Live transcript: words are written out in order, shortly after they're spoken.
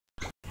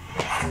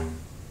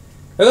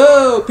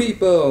Hello,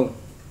 people.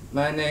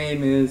 My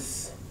name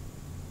is.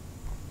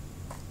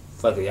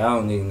 Fuck it, y'all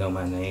don't need to know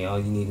my name. All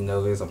you need to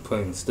know is I'm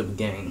playing a stupid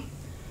game.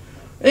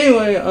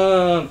 Anyway,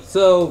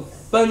 so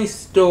funny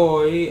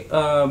story.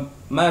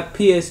 My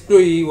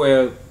PS3,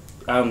 where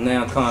I'm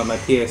now calling my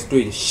PS3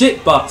 the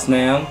shitbox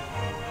now,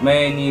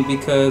 mainly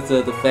because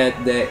of the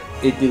fact that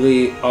it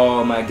deleted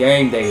all my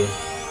game data.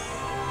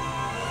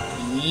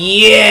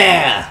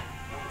 Yeah,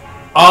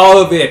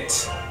 all of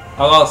it.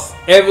 I lost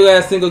every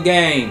last single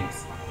game.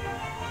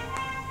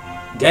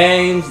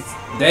 Games,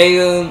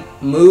 data,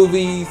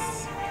 movies,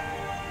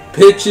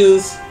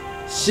 pictures,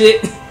 shit.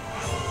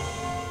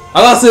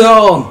 I lost it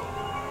all.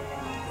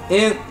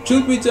 And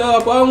truth be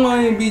told, I probably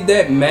wouldn't even be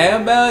that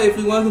mad about it if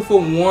it wasn't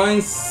for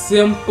one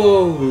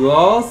simple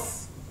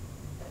loss.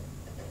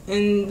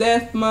 And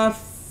that's my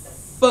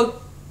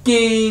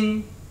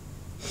fucking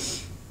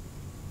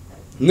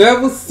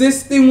level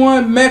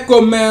 61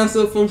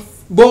 Necromancer from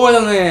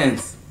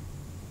Borderlands.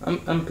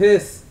 I'm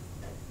pissed.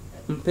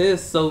 I'm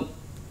pissed. So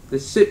the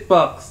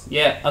shitbox.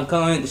 Yeah, I'm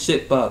calling it the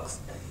shitbox.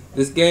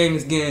 This game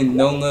is getting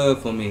no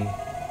love from me.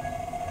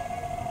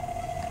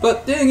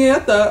 But then again, I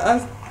thought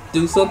I'd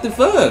do something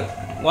fun.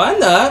 Why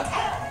not?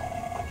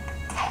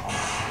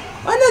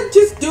 Why not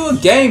just do a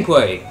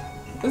gameplay?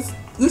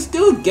 Let's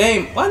do a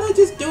game. Why not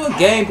just do a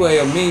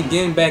gameplay of me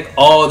getting back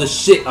all the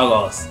shit I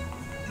lost?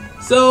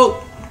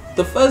 So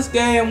the first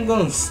game I'm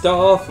gonna start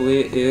off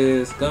with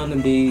is gonna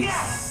be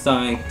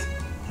Sonic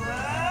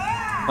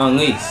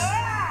Unleashed.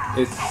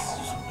 It's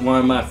one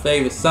of my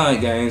favorite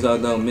Sonic games,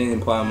 although many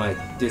probably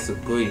might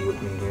disagree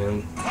with me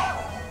here.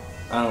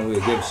 I don't really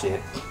give a shit.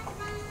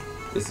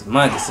 This is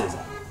my decision.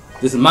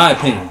 This is my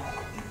opinion.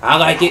 I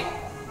like it.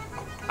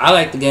 I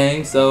like the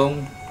game,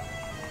 so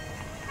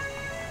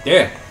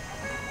yeah.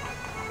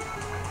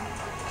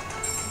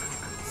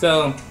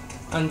 So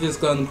I'm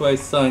just gonna play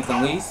Sonic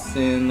Unleashed,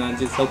 and I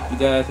just hope you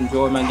guys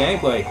enjoy my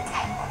gameplay.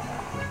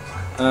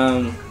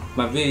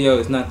 My video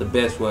is not the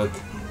best work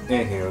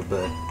in here,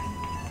 but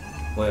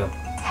well,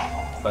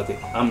 fuck it.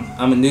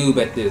 I'm a noob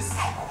at this.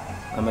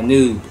 I'm a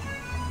noob.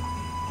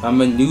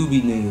 I'm a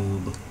newbie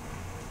noob.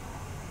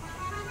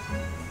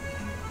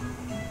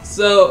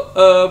 So,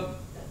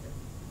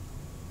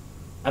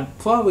 I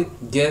probably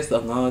guess a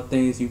lot of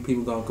things you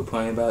people gonna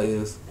complain about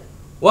is,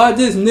 why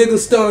this nigga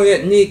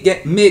started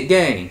at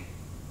mid-game?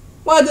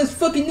 Why this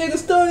fucking nigga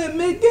started at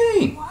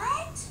mid-game?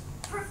 What?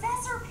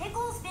 Professor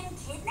Pickle's been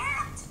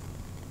kidnapped?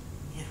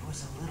 It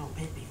was a little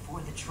bit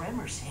before the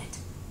tremors hit.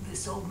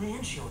 This old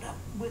man showed up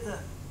with a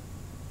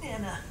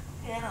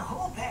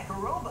whole pack of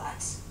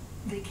robots.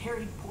 They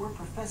carried poor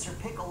Professor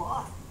Pickle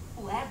off,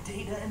 lab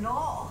data and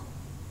all.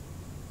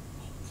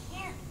 It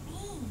can't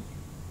be.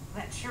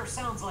 That sure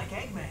sounds like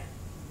Eggman.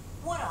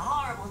 What a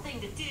horrible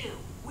thing to do.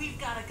 We've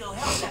got to go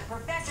help that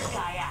professor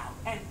guy out,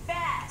 and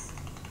fast.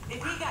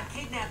 If he got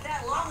kidnapped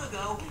that long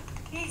ago,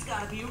 he's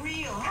got to be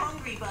real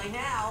hungry by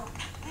now.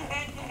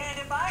 And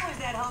if I was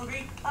that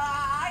hungry,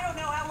 I don't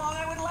know how long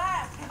I would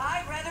last.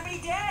 I'd rather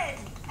be dead.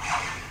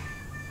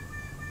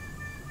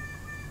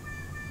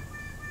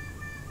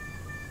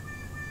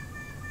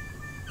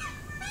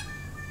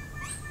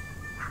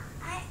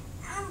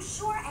 I'm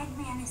sure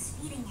Eggman is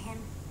feeding him.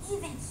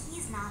 Even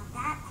he's not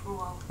that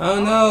cruel. I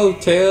don't know,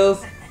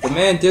 Tails. The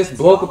man just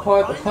broke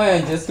apart the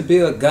plan just to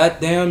build a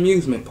goddamn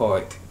amusement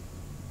park.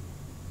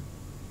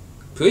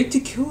 Pretty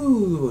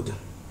crude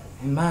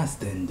in my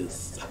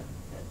standards.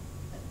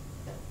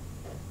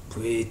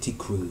 Pretty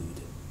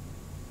crude.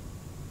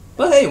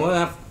 But hey,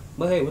 what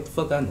the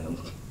fuck I know?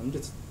 I'm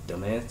just a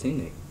dumbass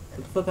teenager.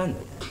 What the fuck I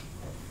know?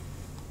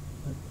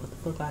 What the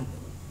fuck I know?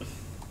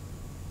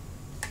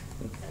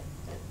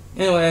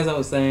 Anyway, as I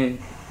was saying,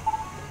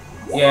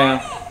 yeah.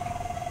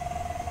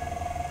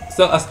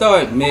 So I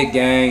started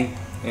mid-game,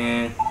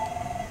 and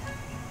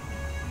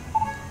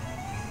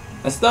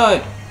I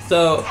started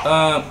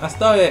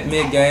at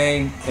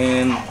mid-game,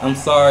 and I'm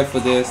sorry for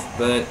this,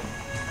 but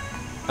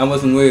I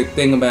wasn't really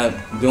thinking about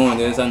doing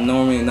this. I'm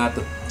normally not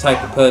the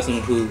type of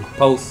person who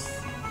posts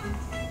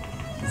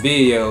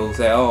videos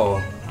at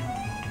all.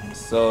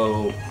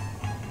 So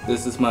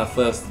this is my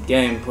first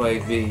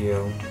gameplay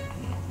video,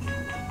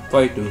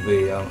 playthrough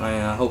video, and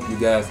I hope you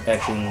guys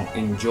actually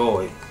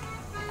enjoy it.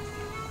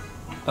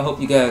 I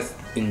hope you guys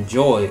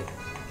enjoy it,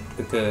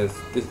 because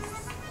this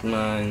is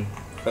my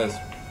first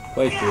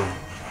playthrough.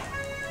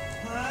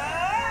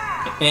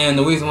 And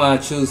the reason why I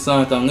choose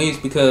Sonic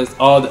Unleashed, because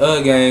all the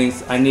other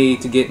games I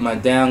need to get my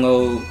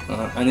download.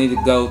 I need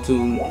to go to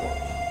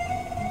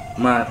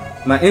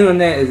my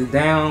internet is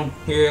down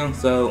here,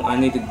 so I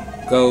need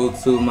to go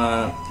to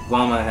my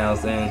grandma's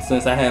house. And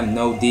since I have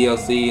no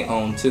DLC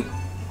on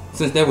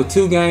since there were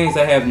two games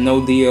I have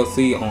no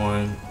DLC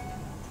on.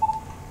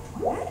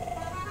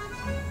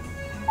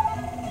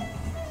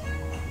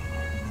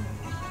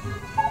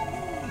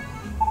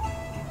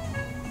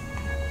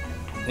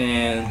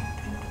 And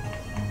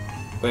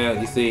well,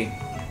 you see,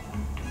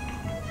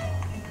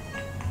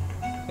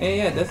 and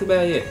yeah, that's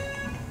about it.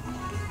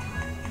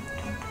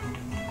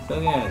 So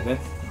yeah,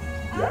 that's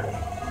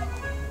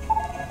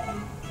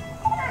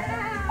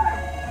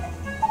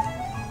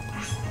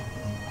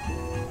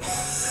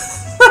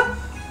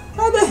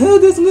hell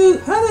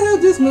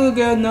this little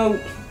girl know?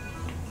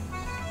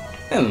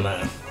 Never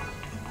mind.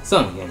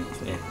 Sonic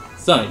games, man.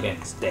 Sonic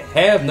games that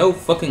have no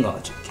fucking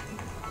logic.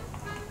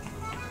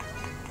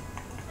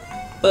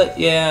 But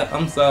yeah,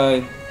 I'm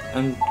sorry.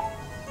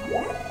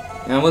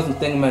 I wasn't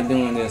thinking about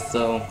doing this,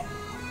 so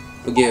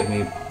forgive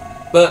me.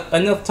 But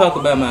enough talk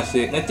about my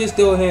shit. Let's just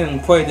go ahead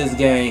and play this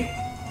game.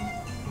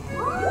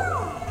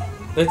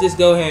 Let's just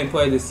go ahead and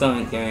play this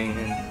Sonic game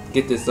and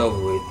get this over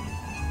with.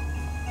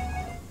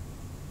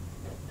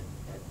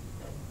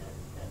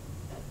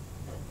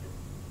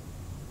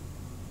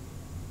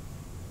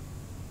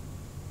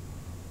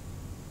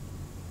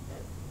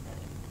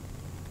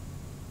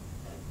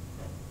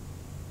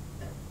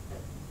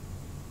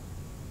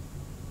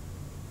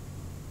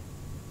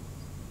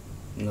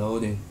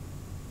 Loading.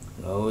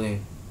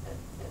 Loading.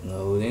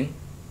 Loading.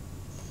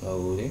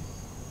 Loading.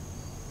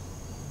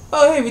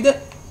 Oh, hey, we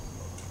done.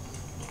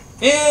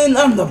 And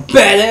I'm the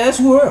badass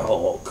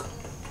Warhog.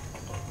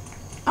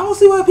 I don't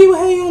see why people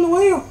hate on the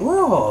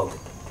Warhog.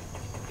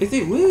 Is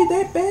it really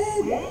that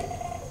bad?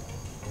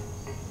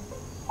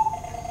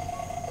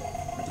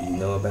 What do you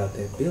know about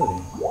that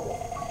building?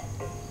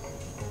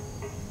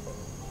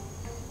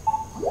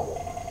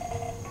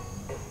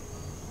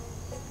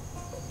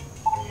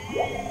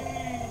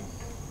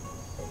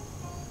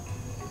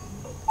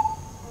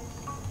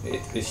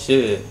 It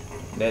should.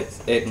 That's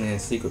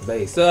Eggman's secret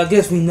base. So I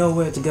guess we know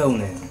where to go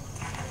now.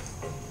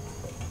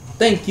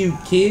 Thank you,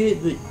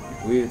 kid.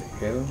 Where the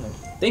hell?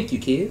 Thank you,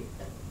 kid.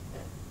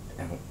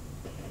 Ow.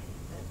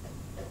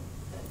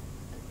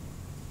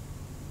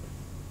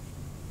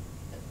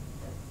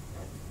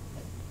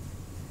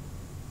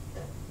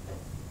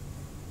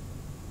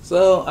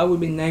 So I would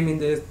be naming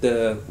this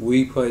the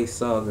Replay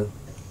Saga.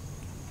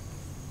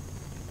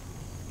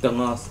 The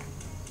Lost.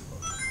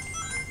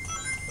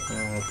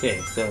 Okay,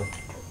 so.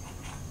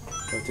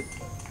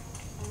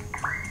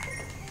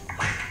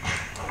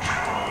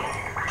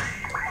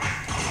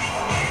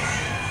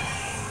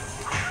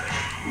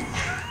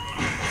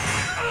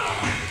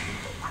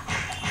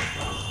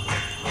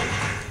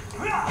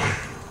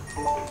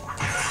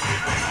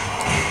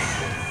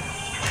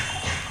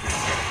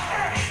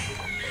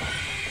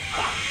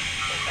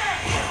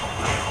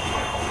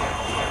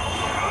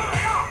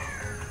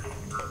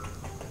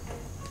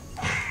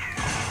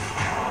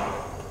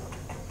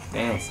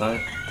 Damn, son.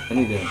 I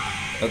need to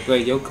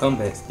upgrade your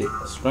combat stick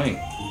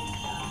strength.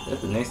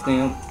 That's the next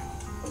thing.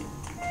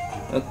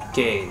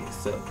 Okay,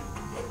 so.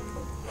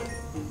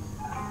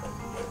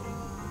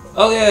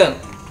 Oh yeah.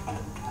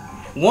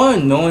 One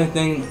annoying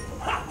thing.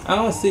 I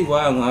don't see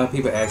why a lot of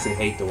people actually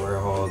hate the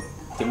Warhog.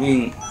 To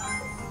me,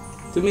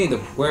 the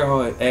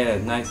Warhog add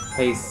a nice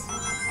pace,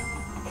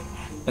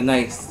 a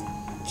nice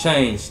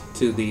change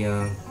to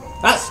the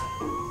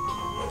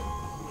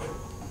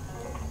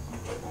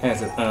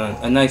has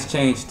a nice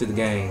change to the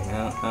game.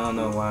 I don't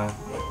know why.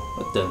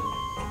 What the?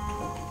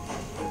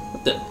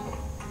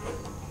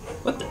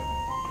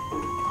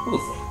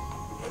 Oof.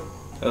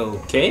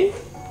 Okay.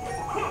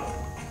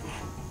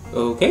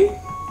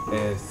 Okay.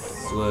 This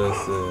was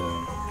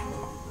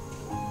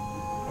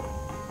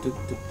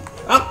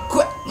oh,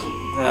 quit!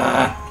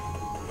 Ah.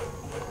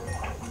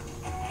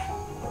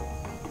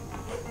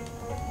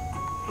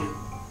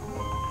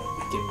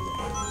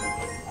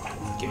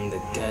 Give me the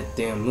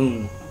goddamn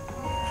moon.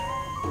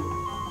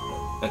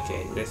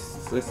 Okay,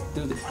 let's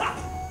do this.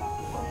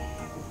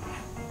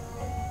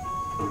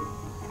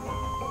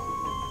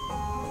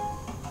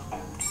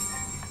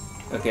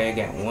 Okay, I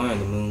got one of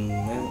the moon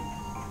level.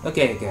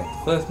 Okay, I got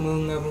the first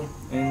moon level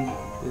and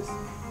this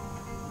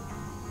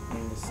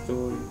and the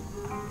story.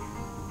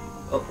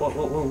 Oh,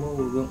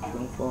 whoa!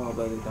 Don't fall,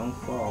 buddy! Don't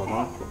fall!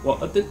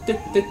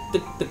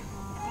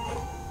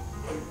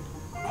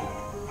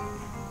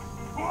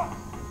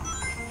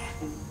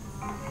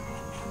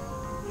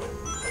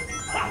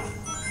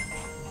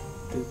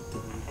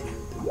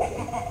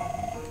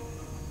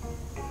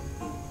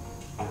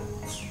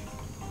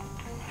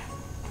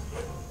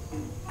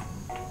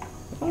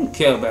 I don't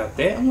care about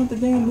that. I want the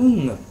damn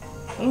moon milk.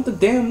 I want the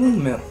damn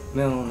moon milk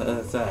on the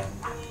other side.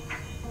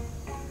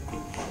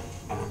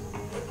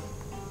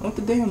 I want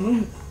the damn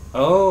moon.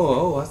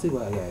 Oh, I see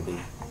what I gotta do.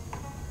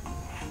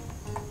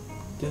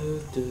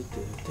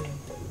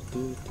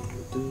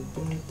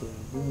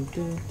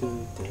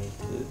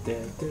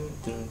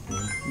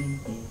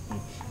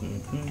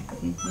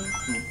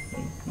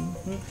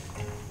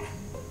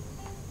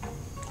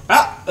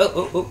 Ah!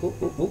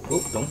 Oh,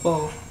 don't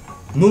fall.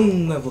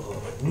 Moon level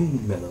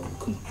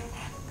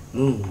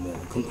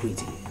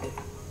completed.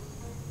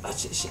 Ah,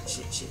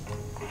 shit.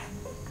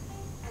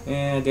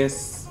 And I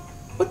guess,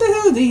 what the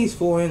hell are these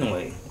for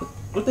anyway?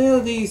 What the hell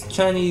are these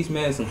Chinese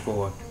medicine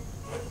for?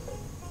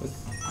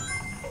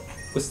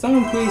 Would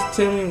someone please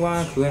tell me why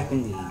I'm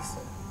collecting these?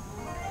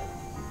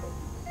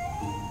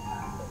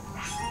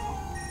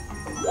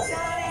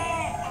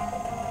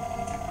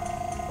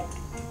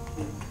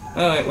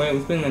 Alright, wait,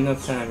 we're spending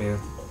enough time here.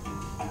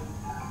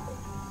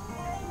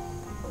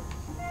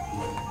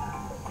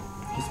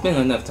 We spent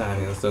enough time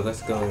here, so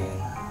let's go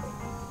in.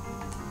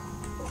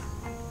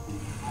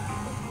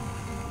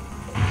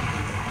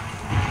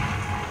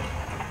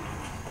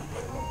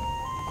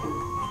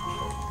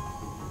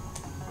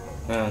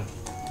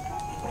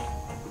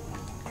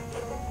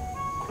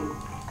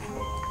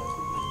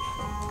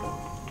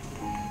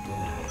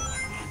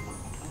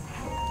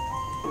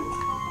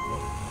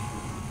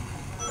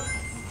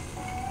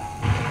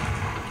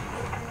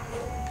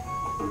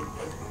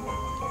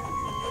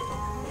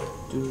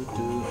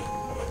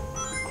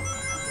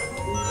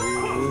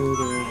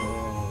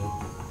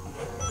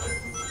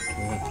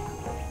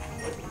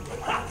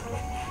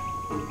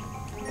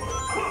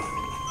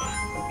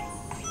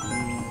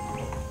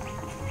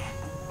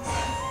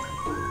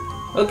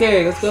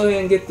 Okay, let's go ahead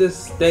and get this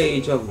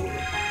stage over with.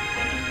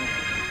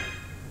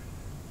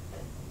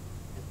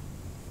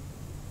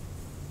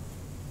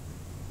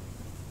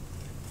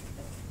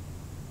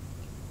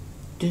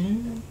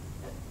 Dun.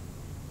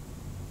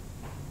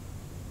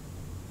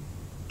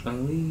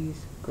 Unleash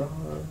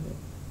guard.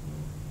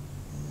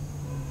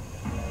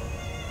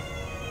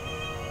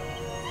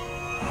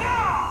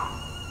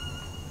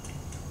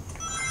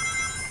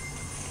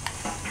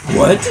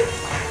 What?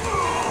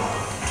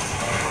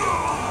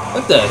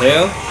 What the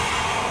hell?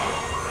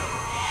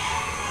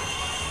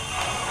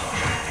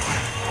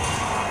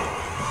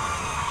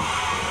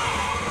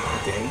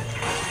 Okay.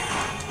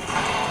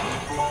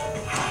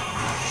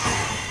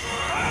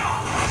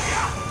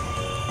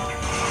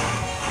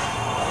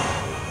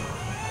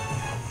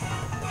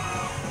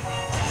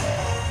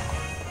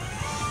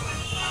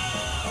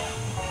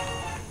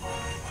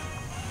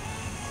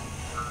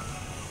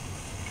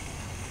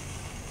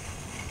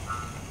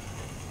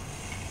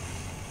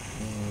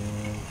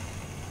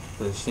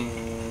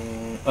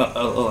 Pushing.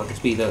 Oh, I can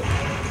speed up.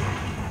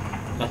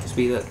 I can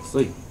speed up.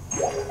 Sweet.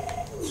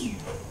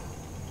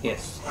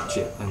 Yes,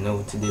 Chip, I know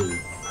what to do.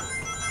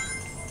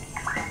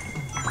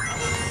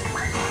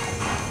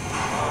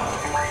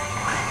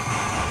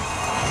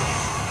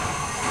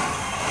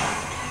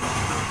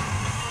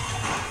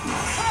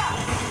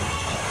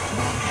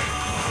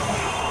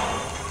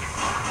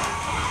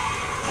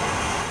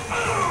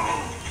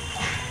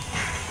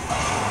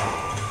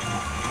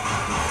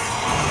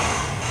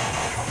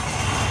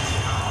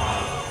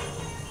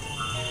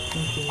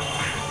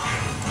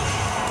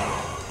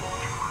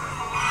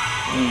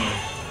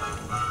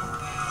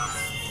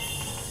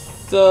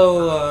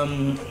 So,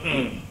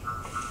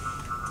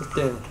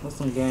 what's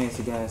some games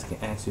you guys can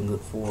actually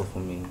look for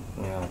me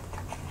when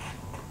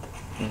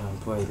I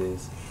play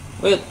this?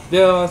 Well,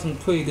 there are some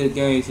pretty good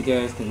games you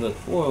guys can look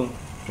for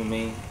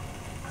me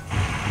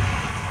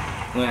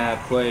when I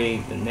play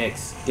the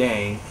next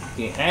game.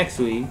 You can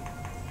actually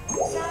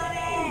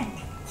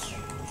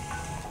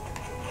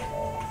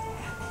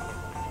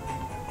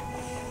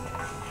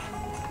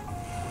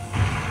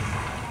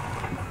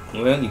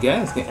well, you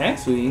guys can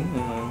actually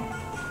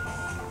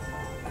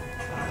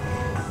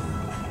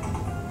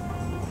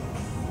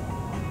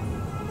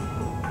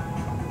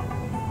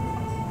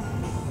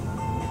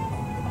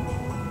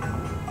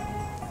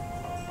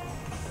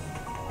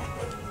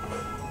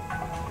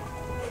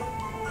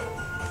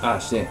ah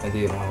shit, I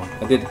did it wrong.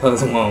 I did the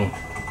puzzle wrong.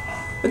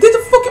 I did the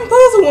fucking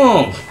puzzle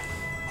wrong!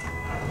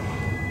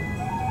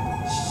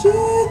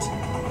 Shit!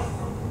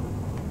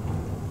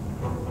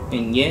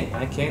 And yet,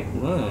 I can't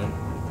run.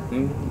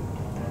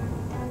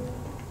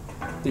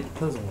 Did the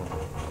puzzle wrong.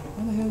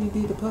 Why the hell you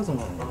did the puzzle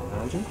wrong,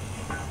 Andrew?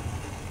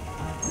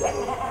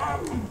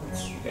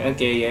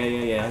 Okay,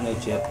 yeah, I know,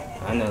 Chip.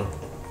 I know.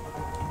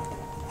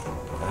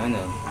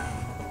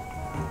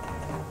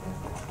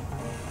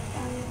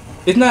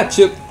 It's not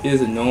Chip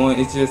is annoying,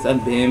 it's just I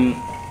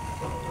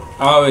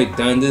already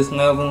done this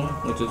level,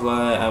 which is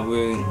why I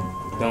really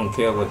don't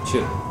care what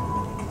Chip.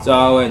 So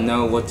I already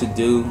know what to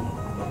do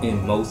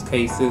in most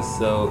cases,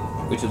 so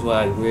which is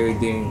why I really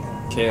didn't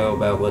care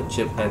about what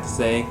Chip had to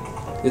say.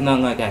 It's not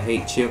like I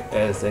hate Chip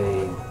as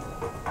a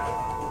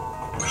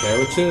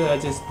character, I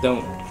just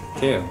don't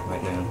care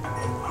right now.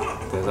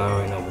 Because I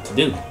already know what to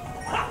do.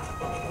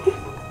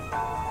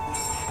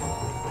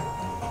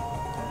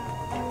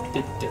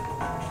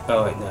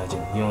 Alright,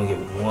 Nigel, you only get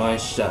one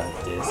shot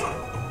at this.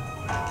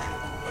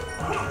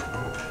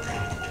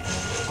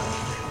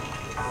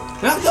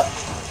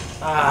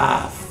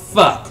 Ah,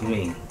 fuck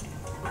me.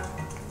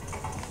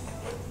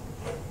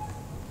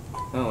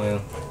 Oh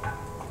well.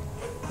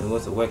 It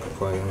was a wake-up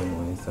party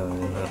anyway, so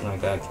it's not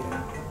like I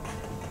care.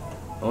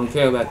 I only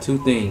care about two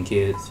things,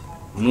 kids.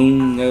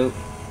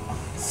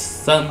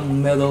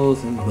 Sun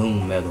medals and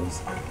moon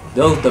medals.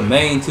 Those are the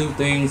main two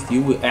things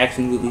you would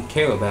actually really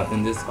care about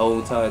in this whole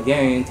entire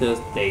game, because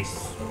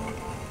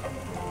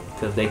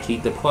they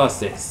keep the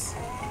process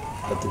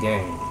of the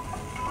game.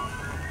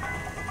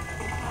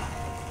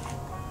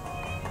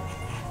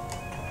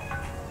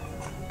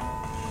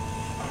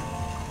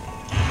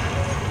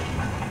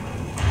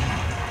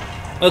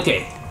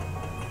 Okay.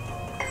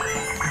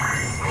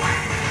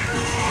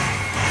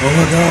 Oh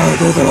my god,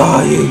 there's a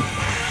lot of you!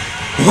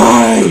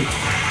 Why?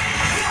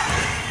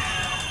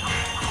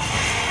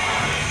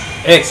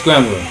 X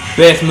Scrambler,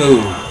 best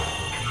move.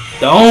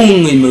 The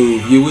only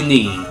move you would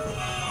need.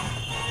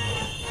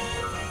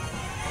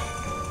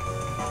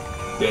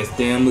 Best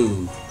damn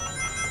move.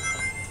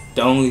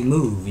 The only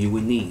move you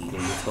would need in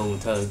this whole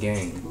entire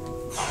game.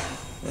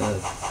 Okay,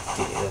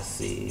 let's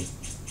see.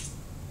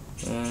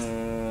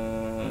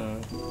 That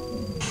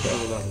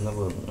was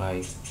another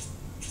life.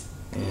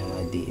 And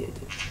I did.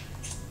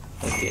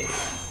 Okay.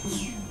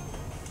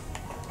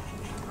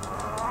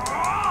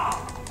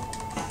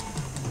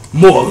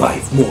 More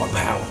life, more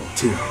power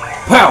to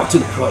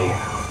the player.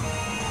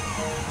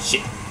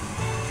 Shit.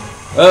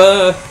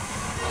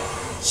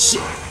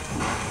 Shit.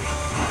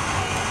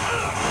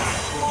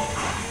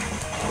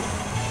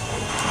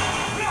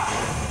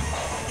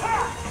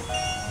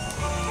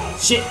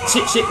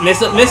 Shit,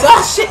 miss up,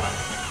 ah, shit.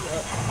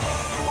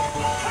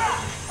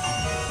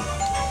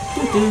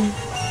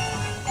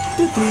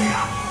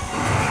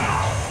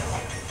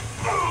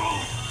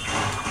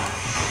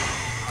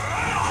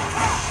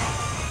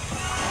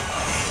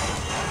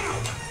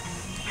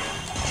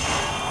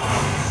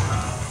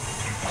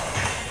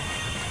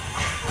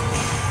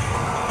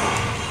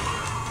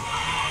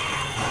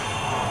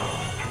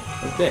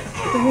 What's that?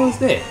 What the hell is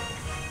that?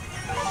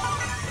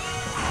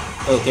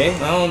 Okay, I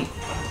don't...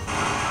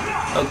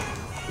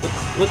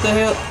 What the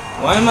hell?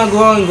 Why am I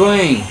growing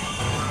green?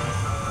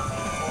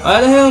 Why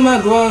the hell am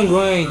I growing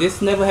green?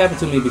 This never happened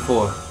to me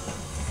before.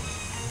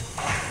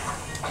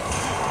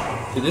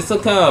 Is this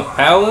some kind of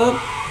power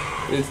up?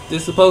 Is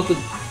this supposed to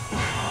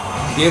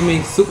give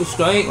me super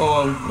strength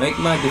or make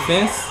my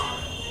defense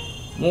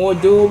more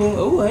durable?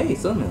 Oh, hey,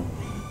 something.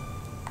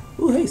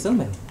 Oh, hey,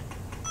 something.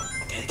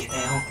 Gotta get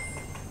down.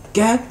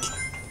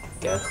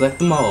 Gotta collect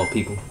them all,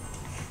 people.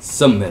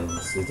 Some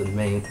medals is the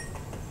main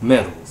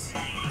medals.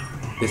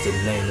 It's the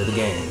name of the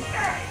game.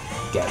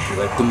 Gotta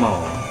collect them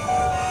all.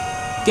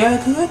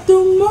 Gotta collect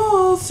them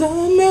all,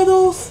 some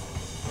medals.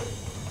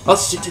 Oh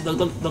shit!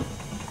 Look.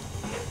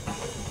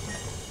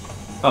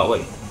 Oh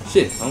wait,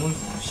 shit! I'm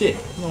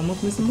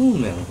almost missing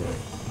moon medal here.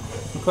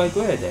 I'm quite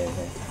glad that it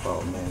had to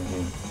fall down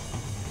here.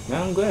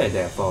 Now I'm glad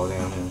that fall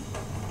down here.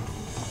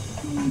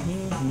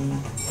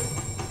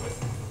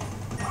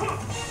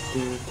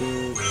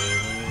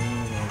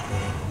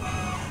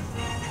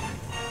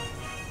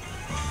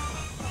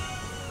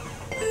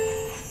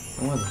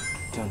 I want to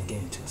turn the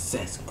game into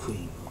Assassin's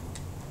Creed.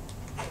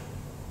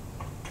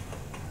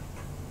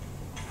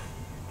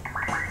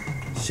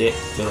 Shit,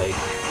 too late.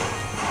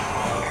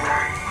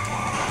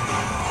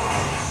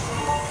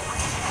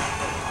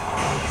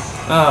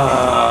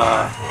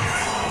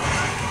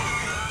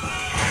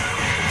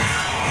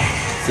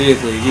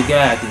 Seriously, you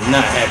guys do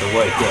not have to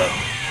wake up.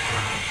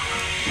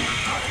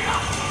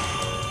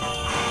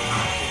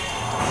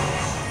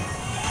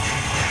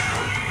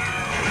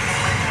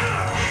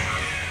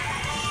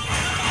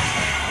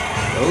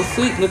 Go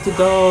sleep, little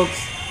dogs.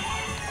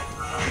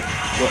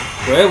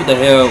 Wherever the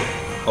hell,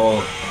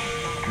 or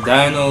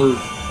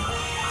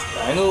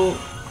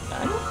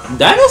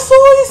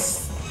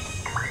dinosaurs?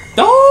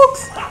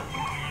 Dogs?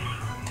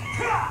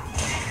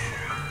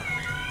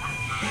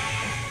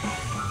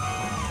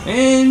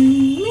 And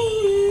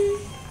me,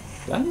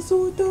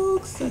 dinosaur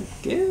dogs, I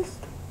guess.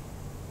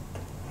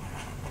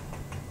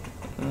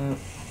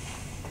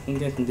 I'm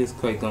guessing this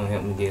quite gonna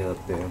help me get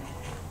up there.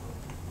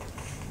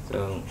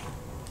 So.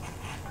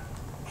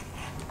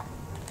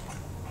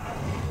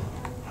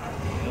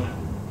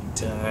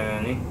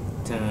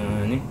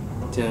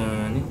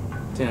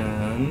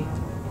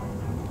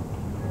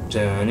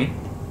 Turning,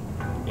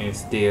 and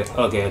still,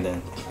 okay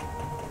then.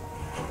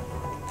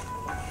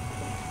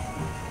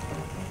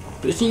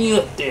 Pushing you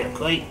up there,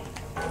 Clay.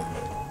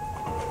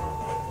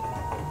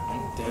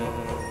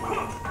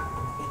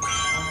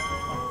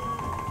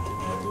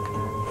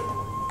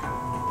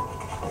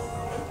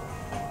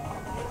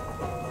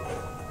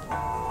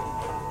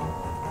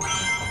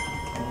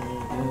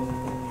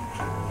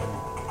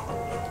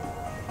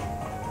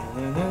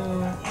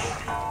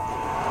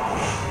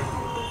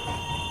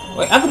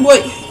 Wait, I can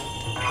break.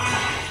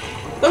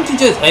 Don't you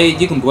just hate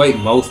you can break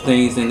most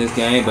things in this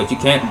game, but you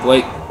can't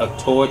break a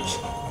torch?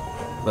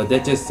 But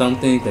that's just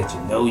something that you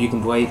know you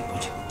can break,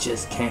 but you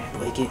just can't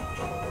break it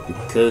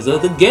because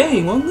of the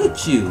game won't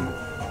let you.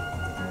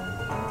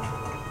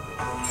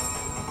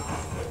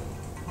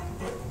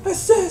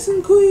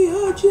 Assassin's Creed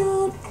high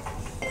jump.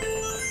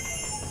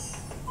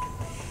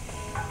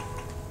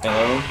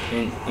 Hello,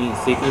 any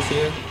secrets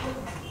here?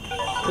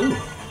 Ooh.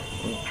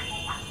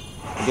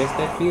 I guess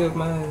that feels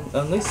my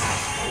unleash.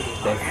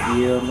 That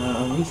feels my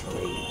unleash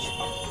gauge.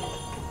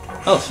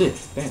 Oh shit!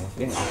 Damn,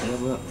 yeah,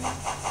 level up, man.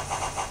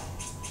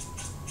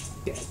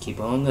 Gotta keep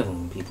on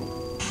leveling,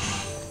 people.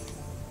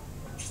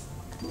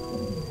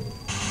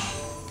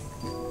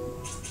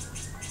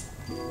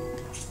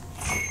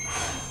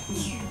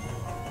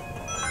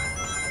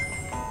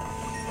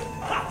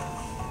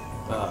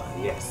 Ah,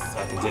 yes,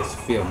 I can just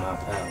feel my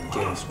power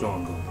getting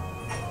stronger.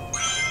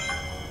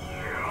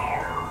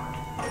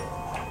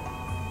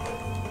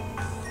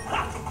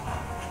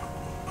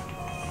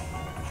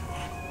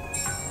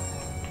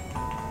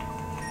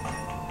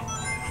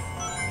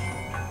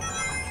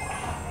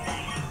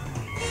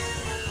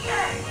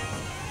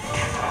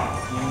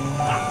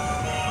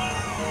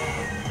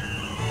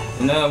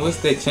 And I wish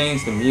they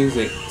changed the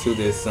music to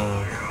this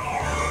song.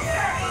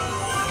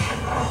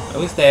 I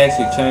wish they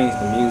actually changed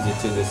the music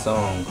to this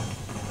song.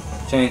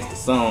 Change the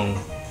song.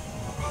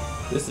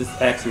 This is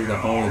actually the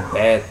only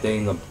bad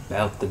thing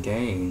about the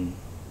game.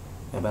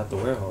 About the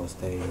warehouse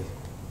stage.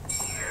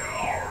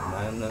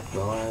 Not enough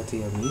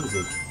variety of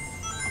music.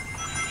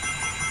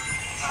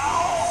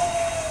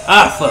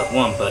 Ah, fuck,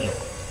 one button.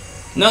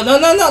 No,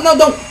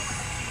 don't!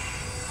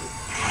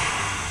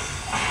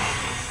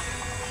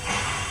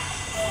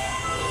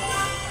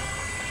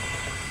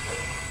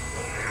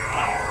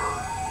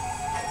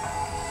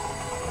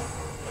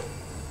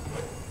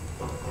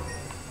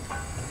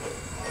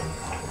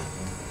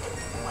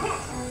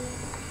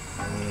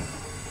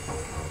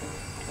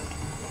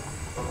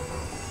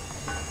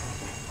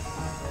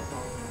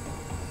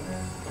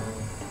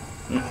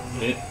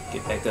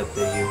 Get back up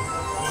there, you.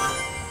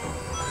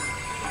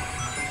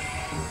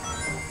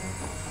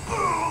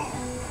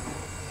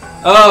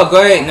 Oh,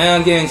 great. Now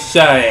I'm getting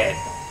shot at.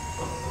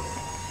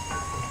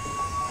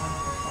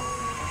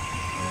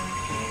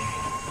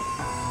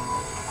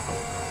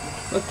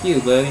 Fuck you,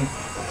 buddy.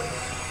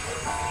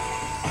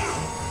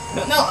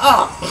 No, no,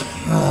 oh!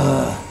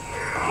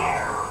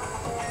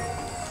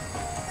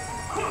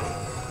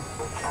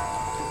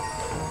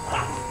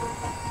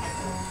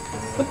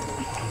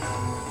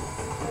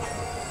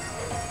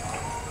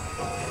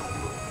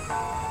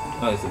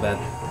 Oh, it's about.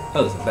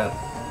 Oh, it's about.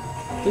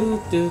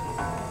 Do.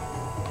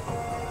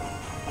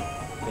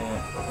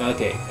 Yeah.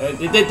 Okay.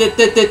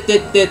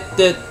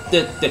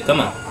 Come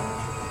on.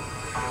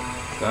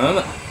 Come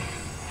on.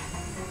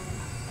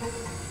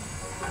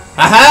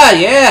 Aha!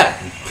 Yeah!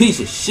 Piece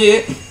of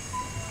shit.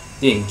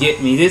 Didn't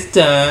get me this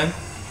time.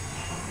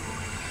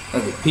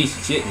 That's a piece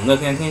of shit and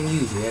lucky I can't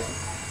use it.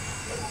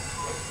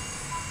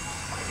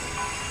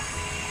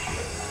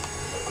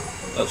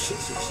 Oh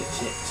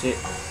shit.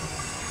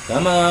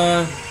 Come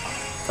on.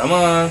 Come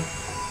on.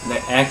 They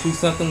actually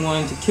something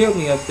wanted to kill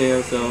me up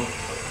there, so.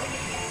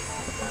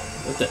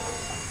 What the?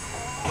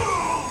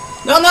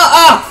 No!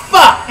 Ah!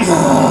 Fuck!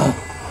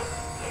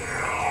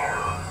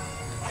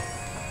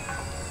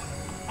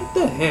 What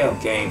the hell,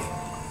 game?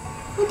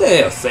 What the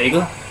hell,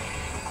 Sega?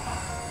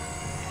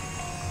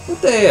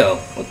 What the hell?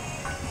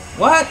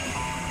 What?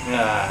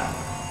 Ah.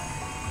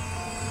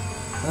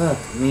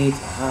 Fuck me to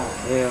high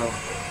hell.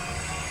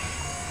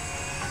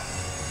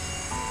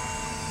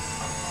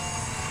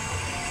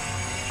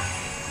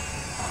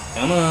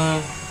 Come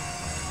on.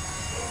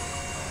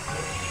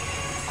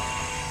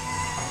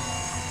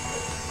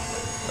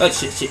 Oh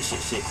shit.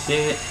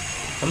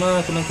 Come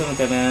on.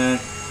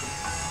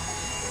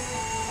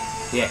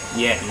 Yeah,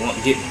 you want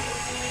to get me.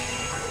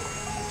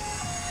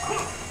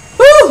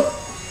 Woo!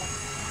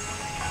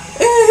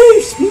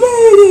 Ace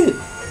made it!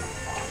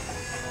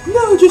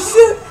 No,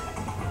 Giuseppe!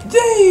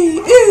 Today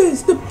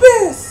is the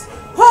best!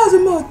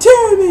 Hazama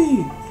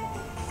Terumi!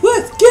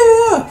 Let's give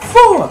it up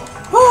for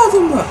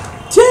Hazama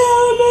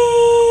Terumi!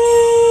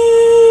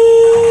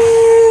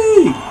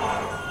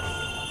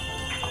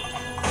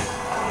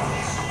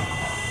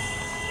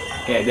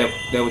 Yeah,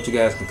 that's what you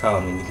guys can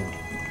call me.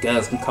 You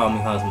guys can call me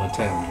Hazama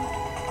Terumi.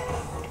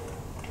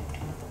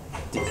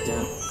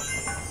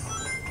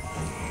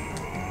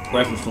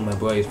 Reference from my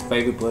boy's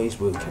favorite Blaze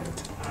Wood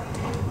character.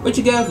 What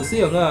you guys will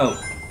see on our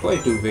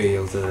playthrough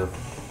videos of.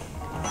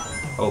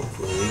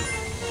 Hopefully.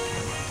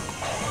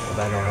 If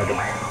I don't have to.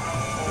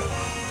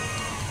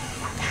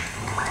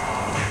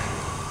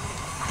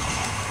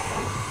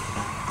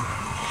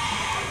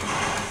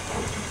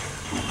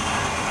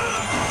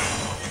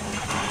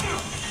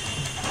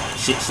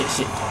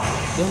 Shit.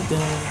 Dun.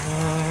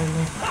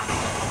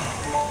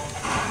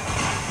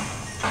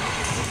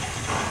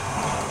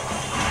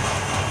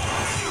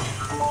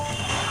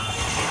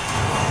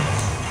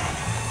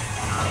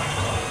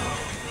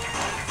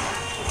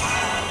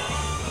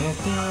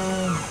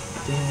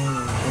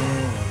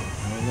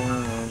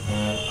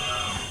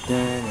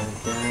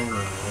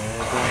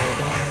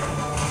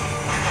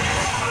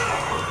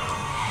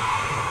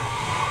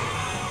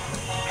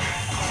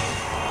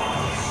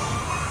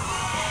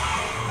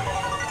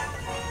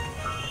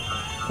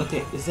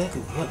 Okay,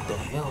 exactly what the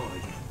hell are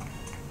you?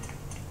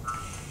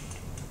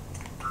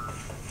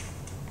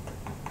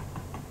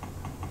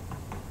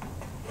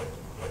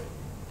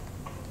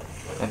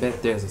 I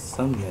bet there's a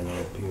sun medal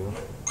up here.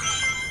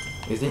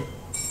 Is it?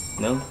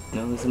 No,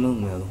 it's a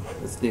moon medal.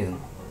 But still,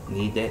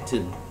 need that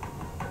too.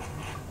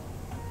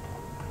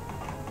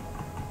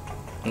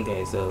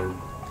 Okay, so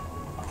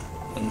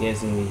I'm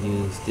guessing we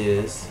use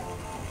this.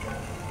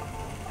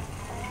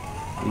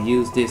 We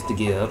use this to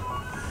get up.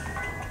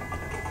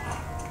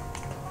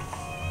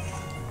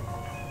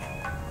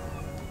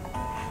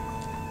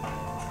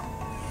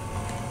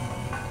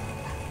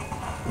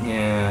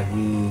 Yeah,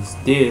 use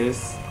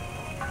this.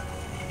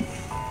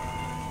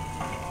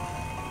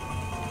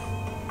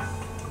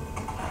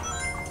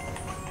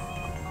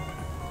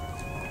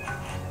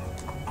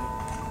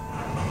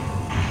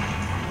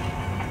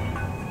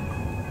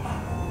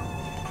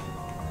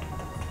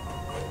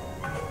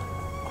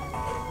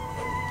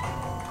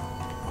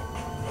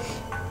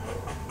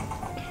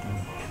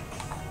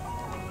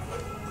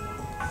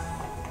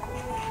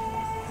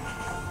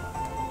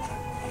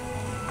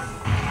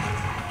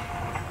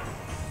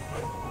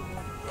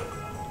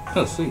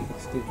 Oh, sweet,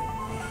 that's good.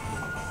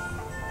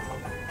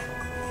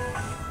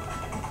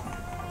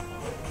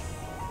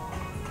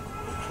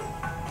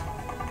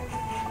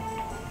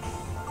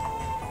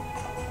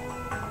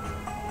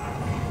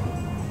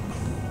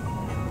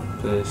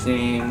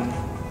 Pushing.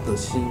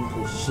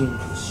 Pushing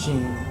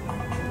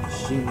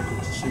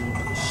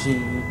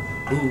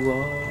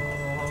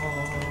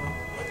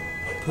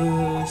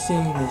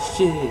the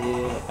shit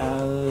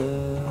out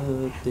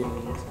of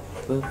things.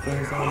 But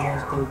first I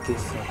must go get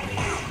something.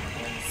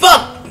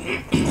 Fuck!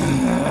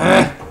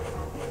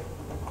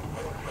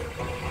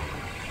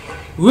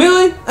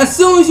 Really? As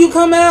soon as you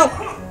come out,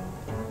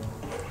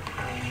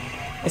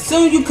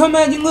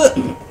 you look.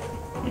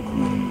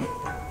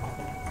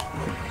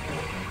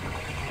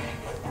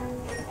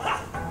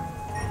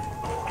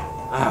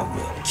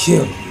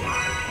 kill you.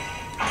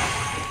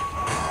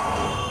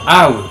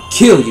 I will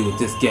kill you with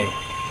this game.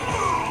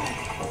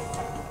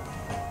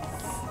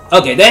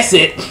 Okay, that's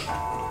it.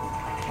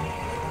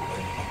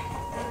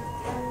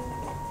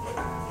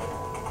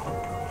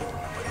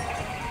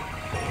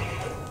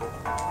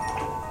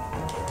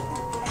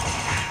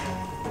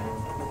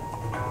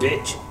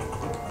 Bitch.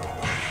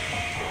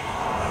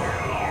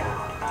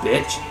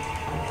 Bitch.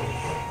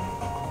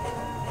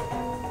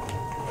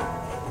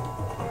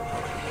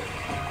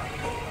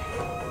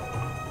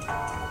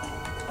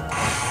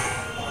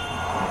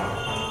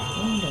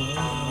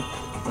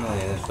 Oh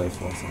yeah, let's play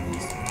for some of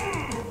these.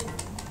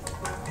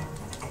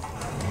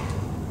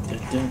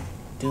 Dun,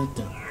 dun,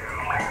 dun.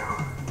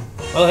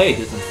 Oh hey,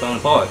 this is falling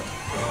apart.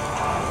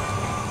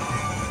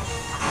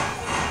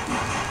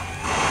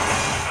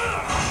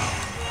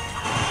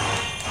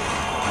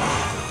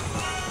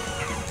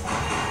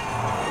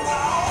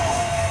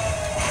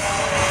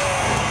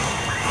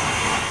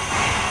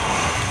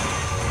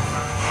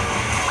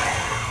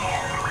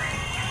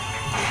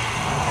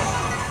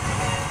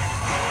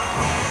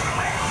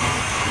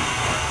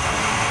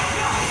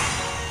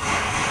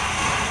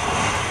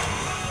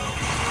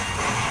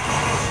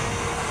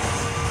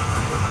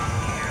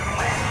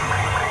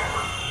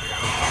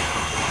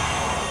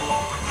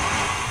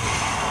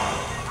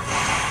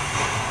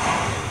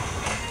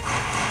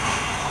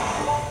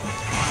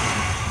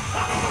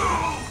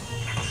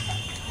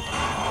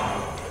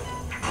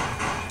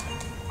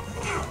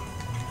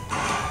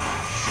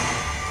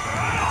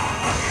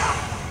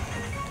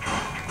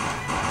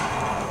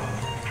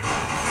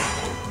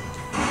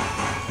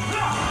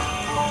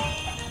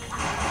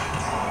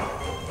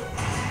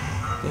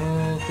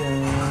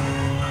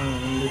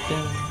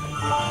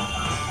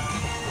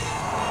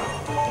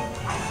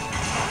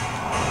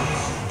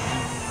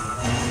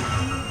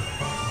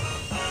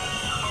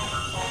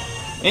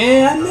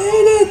 And I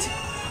made it!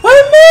 I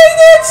made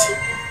it!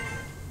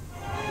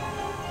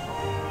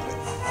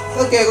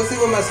 Okay, let's see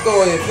what my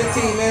score is.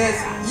 15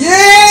 minutes.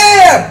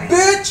 Yeah,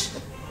 bitch!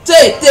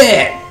 Take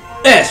that!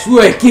 That's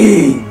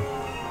wrecking!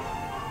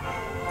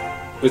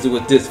 Was it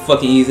with this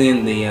fucking easy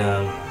in the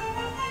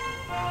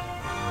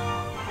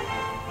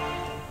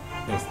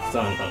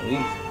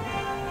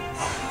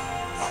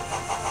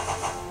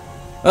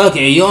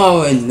okay, you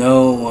already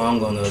know I'm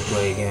gonna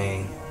play a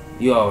game.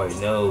 You already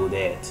know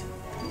that.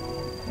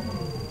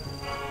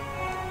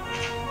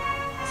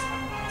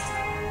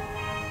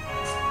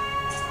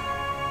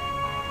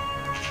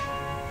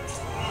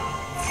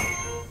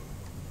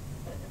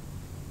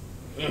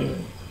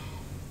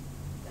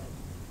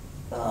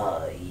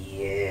 Oh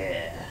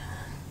yeah.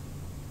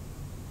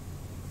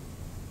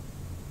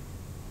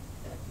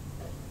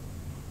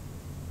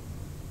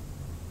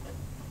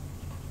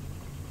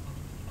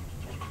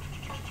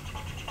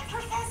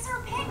 Professor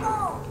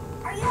Pickle!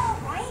 Are you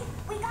alright?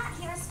 We got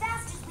here as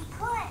fast as we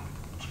could.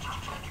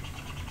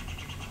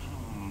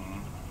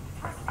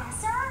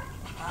 Professor?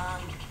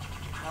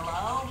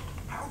 Hello?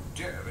 How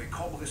dare they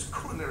call this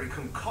culinary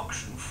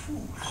concoction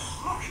food?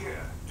 Look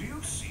here, do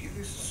you see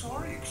this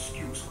sorry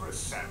excuse for a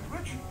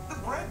sandwich? The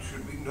bread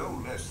should be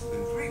no less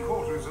than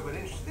 3/4 of an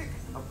inch thick.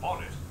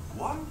 Upon it,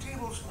 1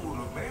 tablespoon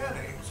of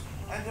mayonnaise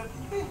and a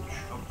pinch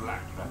of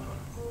black pepper.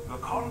 The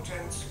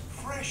contents,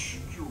 fresh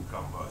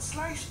cucumber,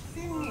 sliced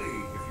thinly,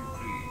 if you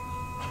please.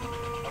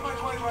 Am I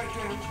quite right,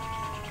 James?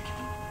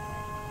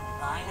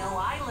 I know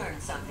I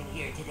learned something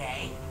here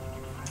today.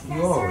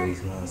 You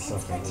always learn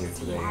something here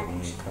today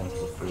when it comes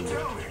to food.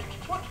 Tell me,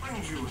 what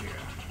brings you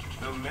here?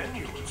 The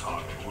menu is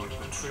hardly worth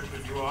the trip,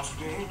 if you ask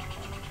me.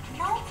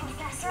 No,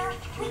 Professor.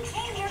 We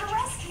came here to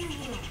rescue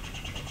you.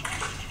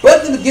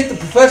 But to get the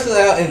professor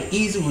out in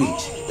easy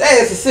reach. That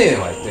is a sin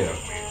right there.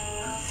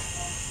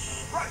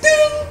 Right.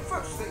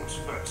 First things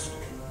first.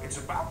 It's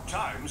about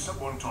time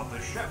someone taught the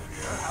chef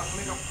here how to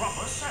make a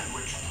proper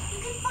sandwich. You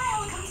can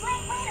file a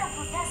complaint later,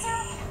 Professor.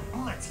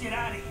 Let's get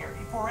out of here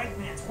before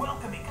Eggman's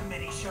welcoming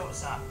committee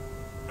shows up.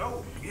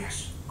 Oh,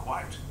 yes,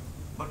 quite.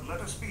 But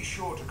let us be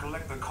sure to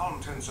collect the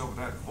contents of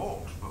that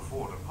vault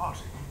before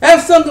departing.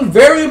 Have something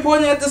very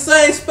important at the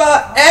same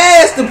spot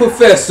as the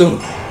professor.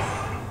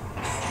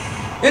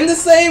 In the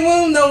same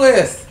room, no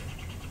less.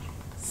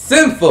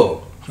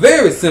 Sinful.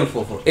 Very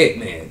sinful for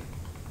Eggman.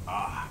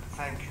 Ah,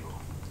 thank you.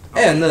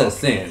 And another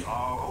sin.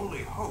 Our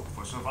only hope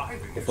for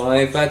surviving. If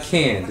I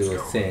can do a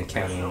sin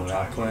counting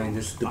while playing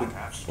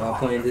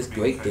this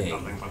great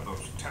game.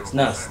 It's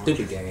not a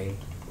stupid game,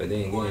 but then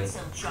again, Want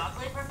some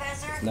chocolate,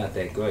 Professor? it's not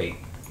that great.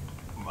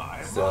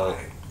 My, So-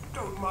 my.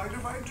 Don't mind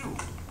if I do.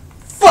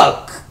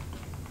 Fuck!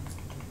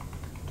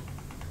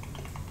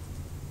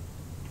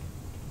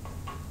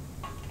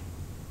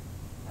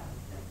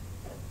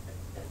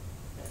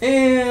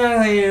 And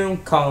I am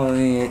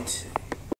calling it